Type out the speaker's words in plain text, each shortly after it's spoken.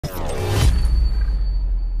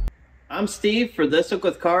I'm Steve for This Week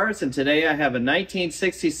with Cars, and today I have a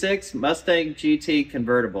 1966 Mustang GT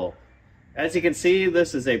Convertible. As you can see,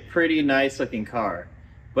 this is a pretty nice looking car,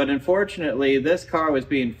 but unfortunately this car was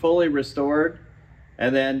being fully restored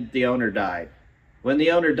and then the owner died. When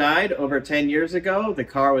the owner died over 10 years ago, the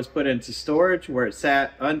car was put into storage where it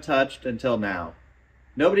sat untouched until now.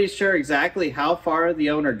 Nobody's sure exactly how far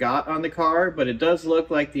the owner got on the car, but it does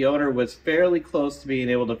look like the owner was fairly close to being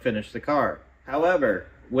able to finish the car. However,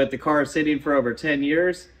 with the car sitting for over 10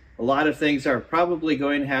 years, a lot of things are probably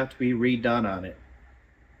going to have to be redone on it.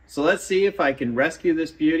 So let's see if I can rescue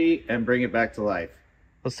this beauty and bring it back to life.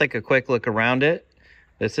 Let's take a quick look around it.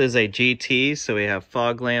 This is a GT, so we have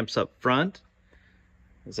fog lamps up front.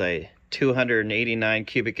 There's a 289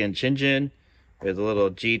 cubic inch engine with a little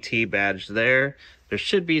GT badge there. There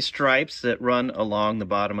should be stripes that run along the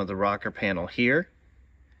bottom of the rocker panel here.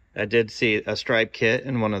 I did see a stripe kit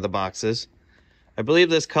in one of the boxes. I believe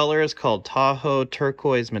this color is called Tahoe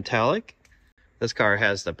Turquoise Metallic. This car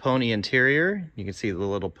has the pony interior. You can see the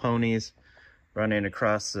little ponies running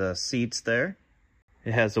across the seats there.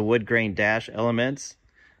 It has the wood grain dash elements.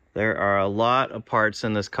 There are a lot of parts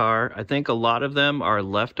in this car. I think a lot of them are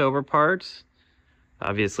leftover parts.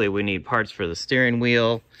 Obviously, we need parts for the steering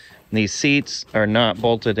wheel. These seats are not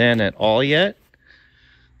bolted in at all yet.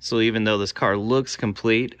 So even though this car looks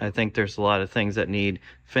complete, I think there's a lot of things that need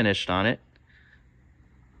finished on it.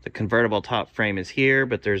 The convertible top frame is here,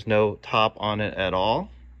 but there's no top on it at all.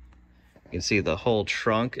 You can see the whole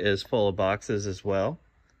trunk is full of boxes as well.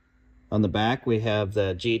 On the back, we have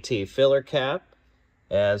the GT filler cap,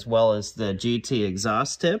 as well as the GT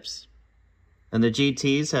exhaust tips. And the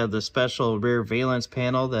GTs have the special rear valence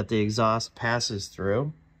panel that the exhaust passes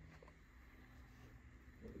through.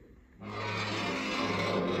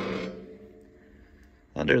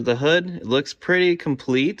 Under the hood, it looks pretty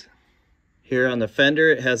complete. Here on the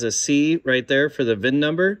fender, it has a C right there for the VIN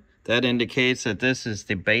number. That indicates that this is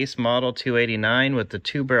the base model 289 with the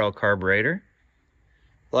 2-barrel carburetor.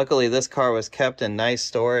 Luckily, this car was kept in nice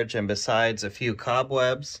storage, and besides a few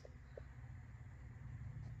cobwebs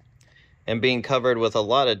and being covered with a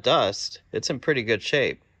lot of dust, it's in pretty good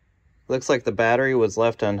shape. Looks like the battery was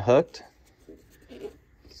left unhooked.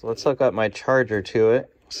 So let's hook up my charger to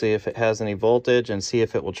it, see if it has any voltage, and see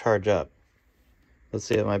if it will charge up. Let's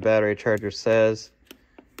see what my battery charger says.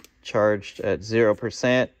 Charged at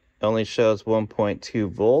 0%, only shows 1.2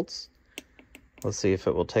 volts. Let's see if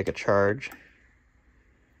it will take a charge.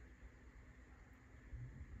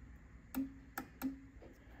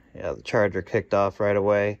 Yeah, the charger kicked off right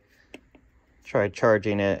away. Tried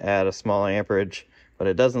charging it at a small amperage, but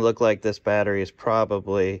it doesn't look like this battery is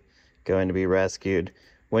probably going to be rescued.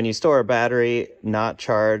 When you store a battery not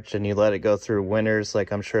charged and you let it go through winters,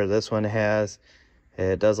 like I'm sure this one has,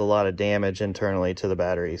 it does a lot of damage internally to the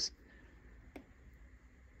batteries.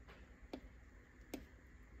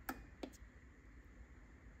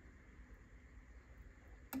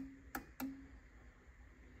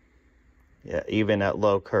 Yeah, even at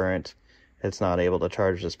low current, it's not able to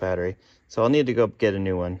charge this battery. So I'll need to go get a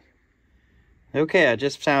new one. Okay, I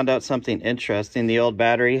just found out something interesting. The old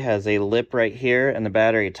battery has a lip right here, and the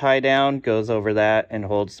battery tie down goes over that and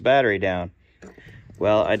holds the battery down.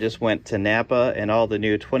 Well, I just went to Napa, and all the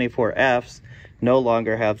new 24Fs no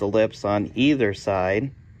longer have the lips on either side.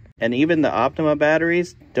 And even the Optima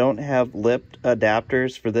batteries don't have lip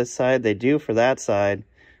adapters for this side. They do for that side,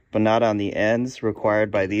 but not on the ends required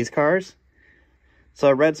by these cars. So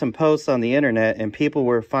I read some posts on the internet, and people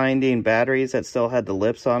were finding batteries that still had the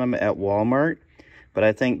lips on them at Walmart. But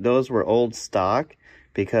I think those were old stock,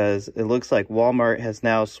 because it looks like Walmart has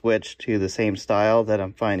now switched to the same style that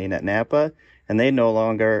I'm finding at Napa. And they no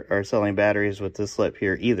longer are selling batteries with this lip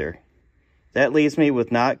here either. That leaves me with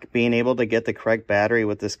not being able to get the correct battery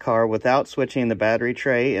with this car without switching the battery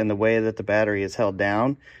tray and the way that the battery is held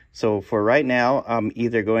down. So for right now, I'm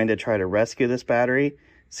either going to try to rescue this battery,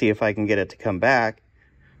 see if I can get it to come back,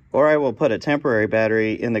 or I will put a temporary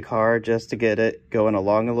battery in the car just to get it going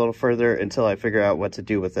along a little further until I figure out what to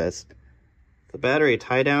do with this. The battery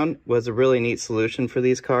tie down was a really neat solution for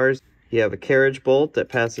these cars. You have a carriage bolt that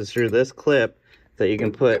passes through this clip that you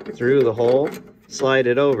can put through the hole, slide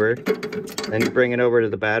it over, then you bring it over to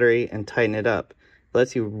the battery and tighten it up. It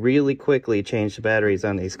lets you really quickly change the batteries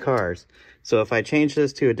on these cars. So if I change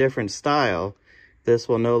this to a different style, this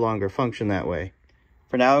will no longer function that way.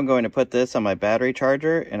 For now, I'm going to put this on my battery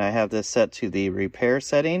charger, and I have this set to the repair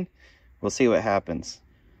setting. We'll see what happens.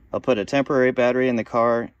 I'll put a temporary battery in the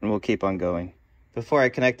car, and we'll keep on going. Before I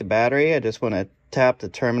connect the battery, I just want to tap the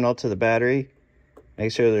terminal to the battery,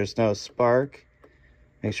 make sure there's no spark,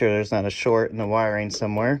 make sure there's not a short in the wiring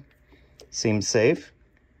somewhere. Seems safe.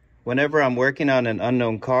 Whenever I'm working on an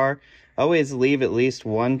unknown car, I always leave at least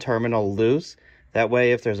one terminal loose. That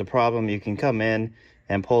way, if there's a problem, you can come in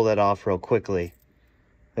and pull that off real quickly.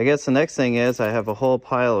 I guess the next thing is I have a whole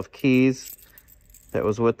pile of keys that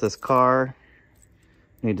was with this car.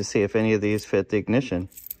 Need to see if any of these fit the ignition.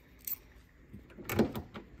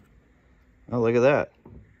 Oh, look at that.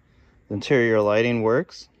 The interior lighting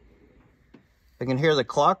works. I can hear the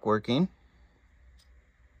clock working.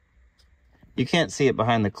 You can't see it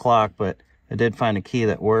behind the clock, but I did find a key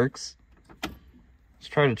that works. Let's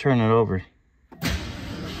try to turn it over.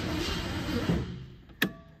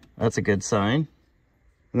 That's a good sign.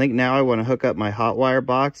 I think now I want to hook up my hot wire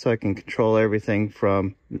box so I can control everything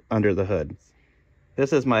from under the hood.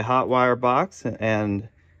 This is my hot wire box, and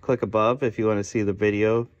click above if you want to see the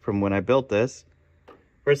video from when I built this.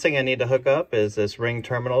 First thing I need to hook up is this ring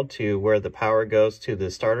terminal to where the power goes to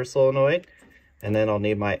the starter solenoid. And then I'll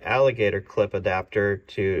need my alligator clip adapter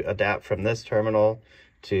to adapt from this terminal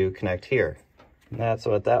to connect here. And that's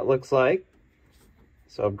what that looks like.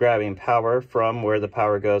 So I'm grabbing power from where the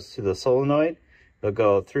power goes to the solenoid. It'll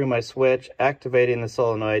go through my switch, activating the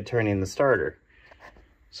solenoid, turning the starter.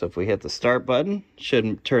 So if we hit the start button, it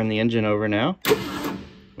should turn the engine over now,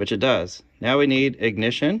 which it does. Now we need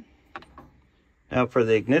ignition. Now for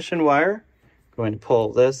the ignition wire, I'm going to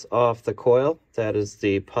pull this off the coil. That is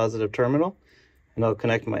the positive terminal. And I'll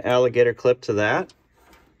connect my alligator clip to that.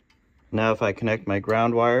 Now if I connect my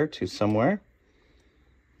ground wire to somewhere,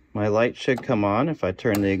 my light should come on if I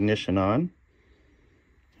turn the ignition on.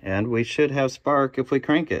 And we should have spark if we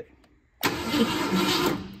crank it.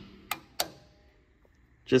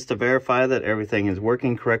 Just to verify that everything is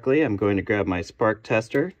working correctly, I'm going to grab my spark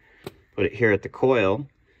tester, put it here at the coil,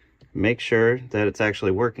 make sure that it's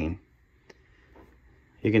actually working.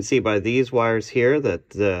 You can see by these wires here that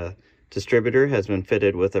the distributor has been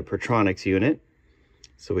fitted with a Pertronix unit,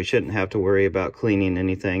 so we shouldn't have to worry about cleaning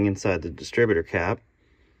anything inside the distributor cap.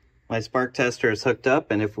 My spark tester is hooked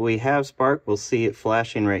up, and if we have spark, we'll see it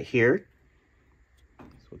flashing right here. So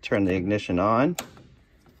we'll turn the ignition on,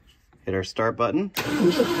 hit our start button.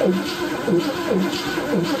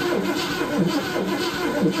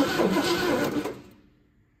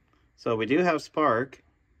 So we do have spark.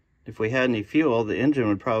 If we had any fuel, the engine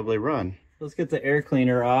would probably run. Let's get the air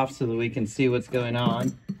cleaner off so that we can see what's going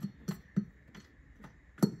on.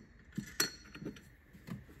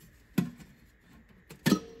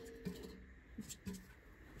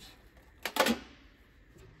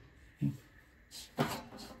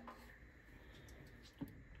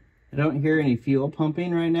 I don't hear any fuel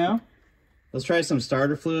pumping right now. Let's try some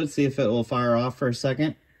starter fluid, see if it will fire off for a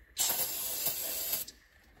second.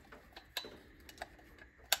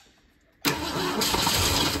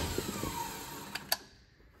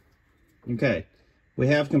 Okay, we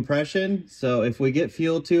have compression, so if we get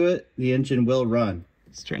fuel to it, the engine will run.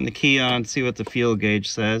 Let's turn the key on, see what the fuel gauge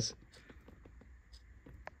says.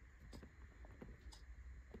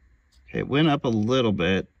 Okay, it went up a little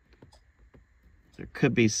bit. There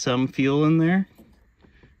could be some fuel in there,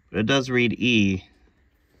 but it does read E.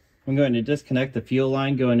 I'm going to disconnect the fuel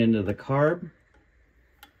line going into the carb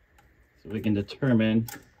so we can determine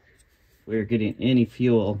if we're getting any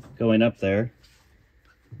fuel going up there.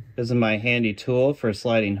 This is my handy tool for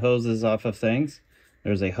sliding hoses off of things.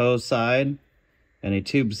 There's a hose side and a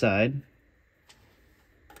tube side.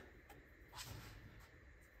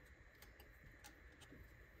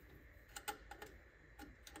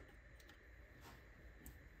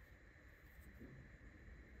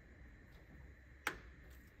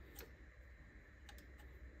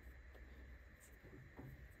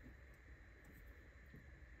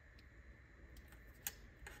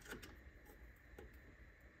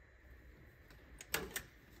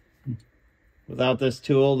 Without this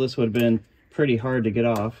tool, this would have been pretty hard to get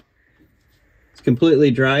off. It's completely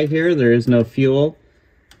dry here. There is no fuel.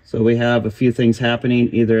 So we have a few things happening.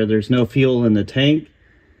 Either there's no fuel in the tank,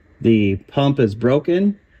 the pump is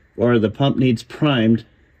broken, or the pump needs primed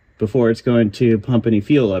before it's going to pump any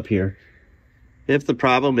fuel up here. If the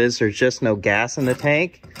problem is there's just no gas in the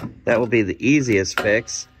tank, that will be the easiest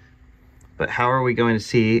fix. But how are we going to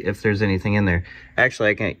see if there's anything in there? Actually,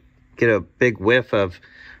 I can get a big whiff of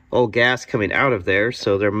old gas coming out of there,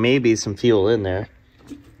 so there may be some fuel in there.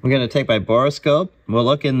 I'm going to take my borescope, we'll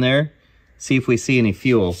look in there, see if we see any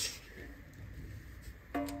fuel.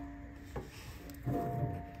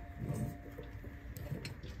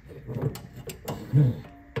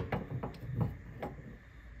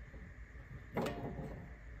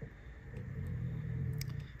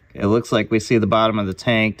 It looks like we see the bottom of the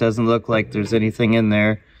tank. Doesn't look like there's anything in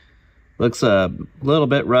there. Looks a little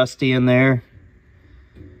bit rusty in there.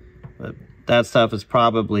 But that stuff is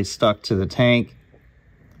probably stuck to the tank.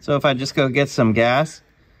 So if I just go get some gas,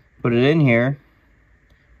 put it in here,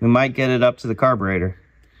 we might get it up to the carburetor.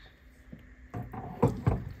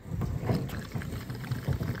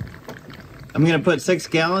 I'm gonna put 6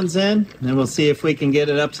 gallons in, and we'll see if we can get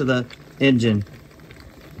it up to the engine.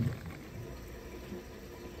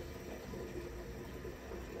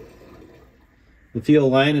 The fuel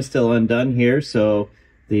line is still undone here, so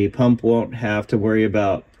the pump won't have to worry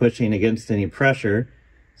about pushing against any pressure.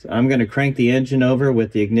 So I'm gonna crank the engine over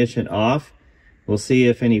with the ignition off. We'll see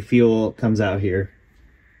if any fuel comes out here.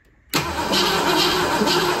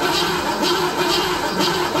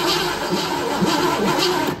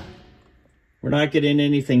 We're not getting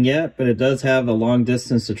anything yet, but it does have a long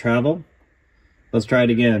distance to travel. Let's try it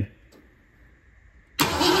again.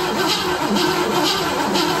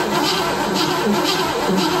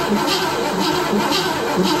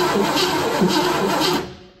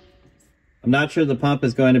 I'm not sure the pump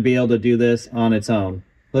is going to be able to do this on its own.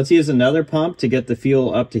 Let's use another pump to get the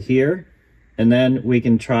fuel up to here, and then we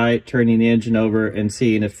can try turning the engine over and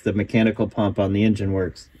seeing if the mechanical pump on the engine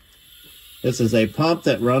works. This is a pump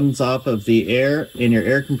that runs off of the air in your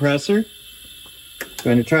air compressor. I'm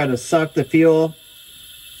going to try to suck the fuel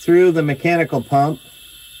through the mechanical pump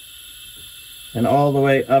and all the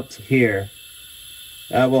way up to here.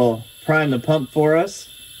 That will prime the pump for us.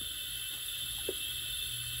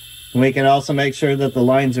 And we can also make sure that the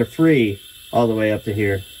lines are free all the way up to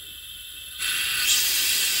here.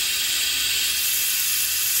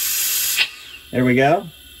 There we go.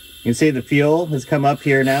 You can see the fuel has come up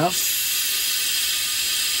here now.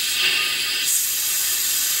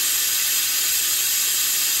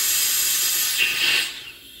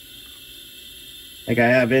 I think I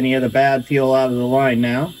have any of the bad fuel out of the line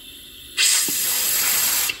now.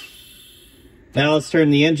 Now let's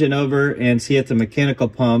turn the engine over and see if the mechanical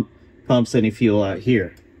pump pumps any fuel out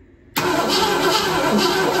here.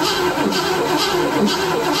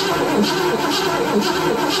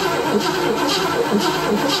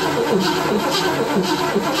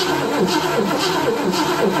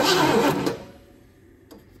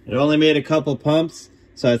 It only made a couple pumps,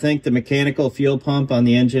 so I think the mechanical fuel pump on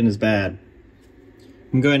the engine is bad.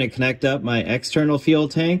 I'm going to connect up my external fuel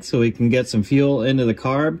tank so we can get some fuel into the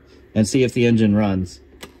carb and see if the engine runs.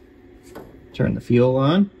 Turn the fuel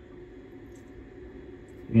on.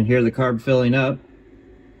 You can hear the carb filling up.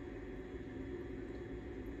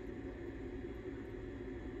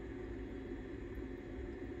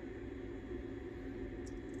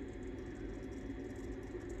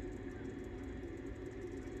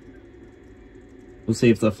 We'll see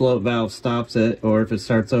if the float valve stops it or if it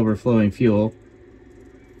starts overflowing fuel.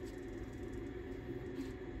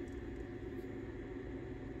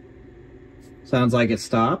 Sounds like it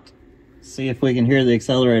stopped. See if we can hear the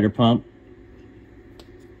accelerator pump.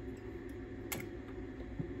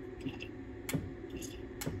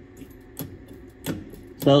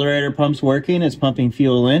 Accelerator pump's working, it's pumping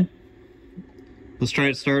fuel in. Let's try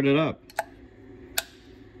to start it up.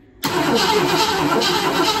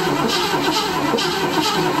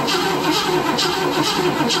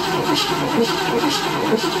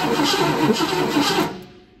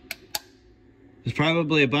 There's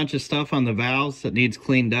probably a bunch of stuff on the valves that needs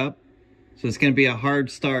cleaned up, so it's going to be a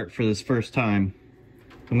hard start for this first time.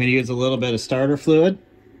 I'm going to use a little bit of starter fluid.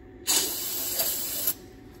 Let's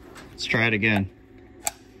try it again.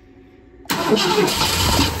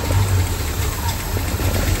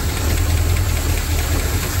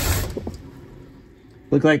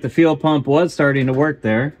 Looked like the fuel pump was starting to work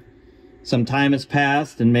there. Some time has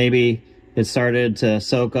passed and maybe it started to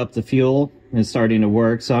soak up the fuel and it's starting to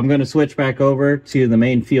work. So I'm going to switch back over to the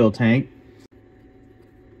main fuel tank.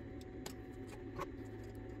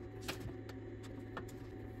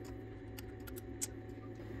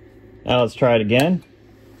 Now let's try it again.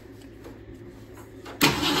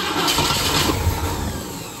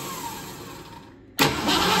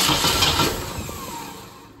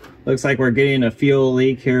 Looks like we're getting a fuel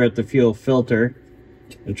leak here at the fuel filter.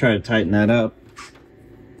 I'll try to tighten that up.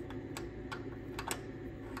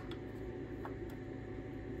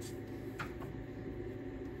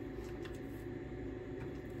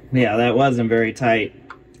 Yeah, that wasn't very tight.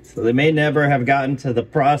 So they may never have gotten to the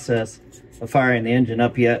process of firing the engine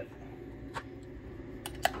up yet.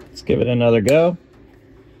 Let's give it another go.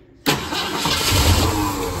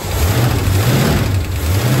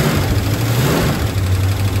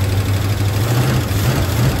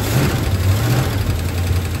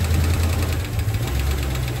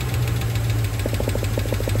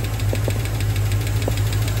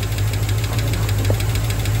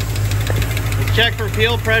 Check for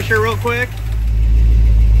fuel pressure real quick.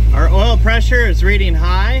 Our oil oil pressure is reading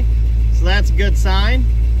high, so that's a good sign.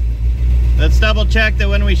 Let's double check that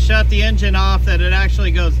when we shut the engine off that it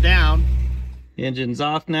actually goes down. The engine's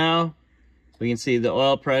off now. We can see the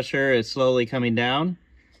oil pressure is slowly coming down.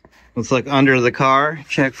 Let's look under the car,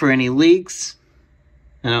 check for any leaks.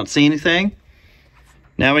 I don't see anything.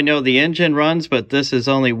 Now we know the engine runs, but this is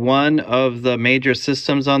only one of the major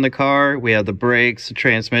systems on the car. We have the brakes, the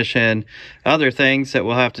transmission, other things that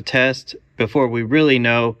we'll have to test before we really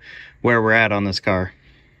know where we're at on this car.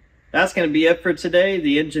 That's going to be it for today.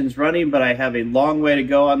 The engine's running, but I have a long way to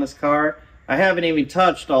go on this car. I haven't even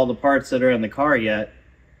touched all the parts that are in the car yet.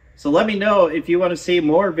 So let me know if you want to see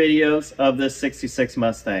more videos of this 66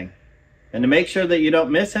 Mustang. And to make sure that you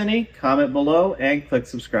don't miss any, comment below and click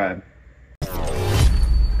subscribe.